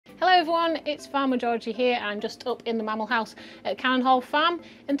Hello everyone, it's Farmer Georgie here. I'm just up in the mammal house at Cannon Hall Farm,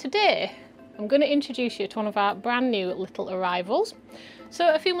 and today I'm going to introduce you to one of our brand new little arrivals.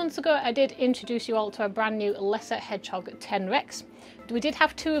 So a few months ago I did introduce you all to a brand new lesser hedgehog Tenrecs. We did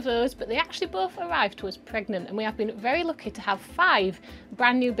have 2 of those, but they actually both arrived to us pregnant, and we have been very lucky to have 5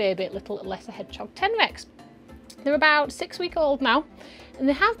 brand new baby little lesser hedgehog Tenrecs. They're about 6-week-old now, and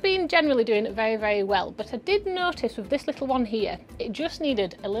they have been generally doing very well, but I did notice with this little one here, it just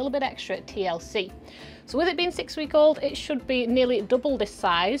needed a little bit extra TLC. So with it being 6-week-old, it should be nearly double this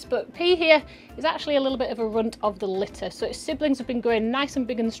size, but P here is actually a little bit of a runt of the litter. So its siblings have been growing nice and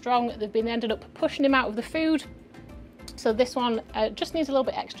big and strong. They've been ended up pushing him out of the food. So this one just needs a little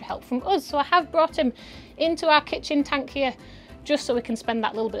bit extra help from us. So I have brought him into our kitchen tank here, just so we can spend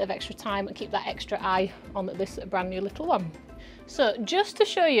that little bit of extra time and keep that extra eye on this brand new little one. So just to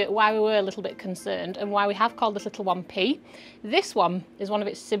show you why we were a little bit concerned and why we have called this little one P, this one is one of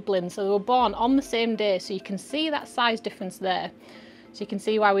its siblings. So they were born on the same day, so you can see that size difference there. So you can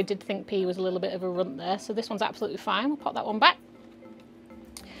see why we did think P was a little bit of a runt there. So this one's absolutely fine. We'll pop that one back.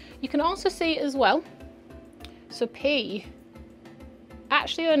 You can also see as well, so P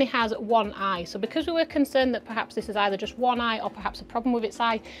actually only has one eye. So because we were concerned that perhaps this is either just one eye or perhaps a problem with its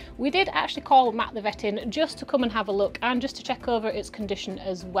eye, we did actually call Matt the vet in just to come and have a look and just to check over its condition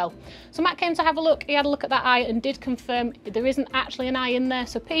as well. So Matt came to have a look, he had a look at that eye and did confirm there isn't actually an eye in there.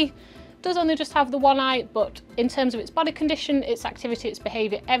 So P does only just have the one eye, but in terms of its body condition, its activity, its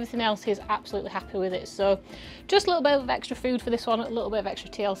behaviour, everything else, he's absolutely happy with it. So just a little bit of extra food for this one, a little bit of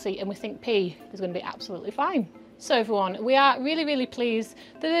extra TLC, and we think P is going to be absolutely fine. So everyone, we are really pleased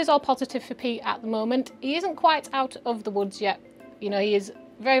that it is all positive for Pete at the moment. He isn't quite out of the woods yet. You know, he is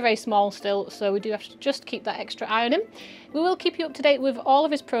very small still, so we do have to just keep that extra eye on him. We will keep you up to date with all of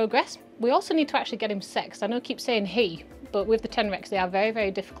his progress. We also need to actually get him sexed. I know I keep saying he, but with the Tenrecs they are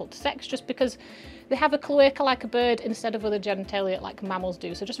very difficult to sex just because they have a cloaca like a bird instead of other genitalia like mammals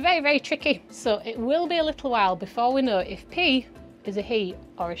do. So just very tricky. So it will be a little while before we know if P is a he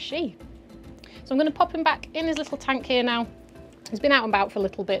or a she. So I'm going to pop him back in his little tank here now. He's been out and about for a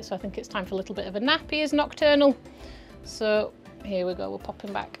little bit, so I think it's time for a little bit of a nap. He is nocturnal. So here we go, we'll pop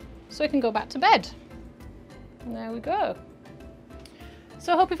him back so he can go back to bed. And there we go.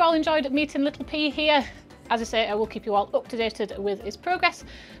 So I hope you've all enjoyed meeting little P here. As I say, I will keep you all up to date with his progress,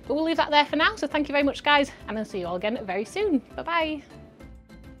 but we'll leave that there for now. So thank you very much guys, and I'll see you all again very soon. Bye bye.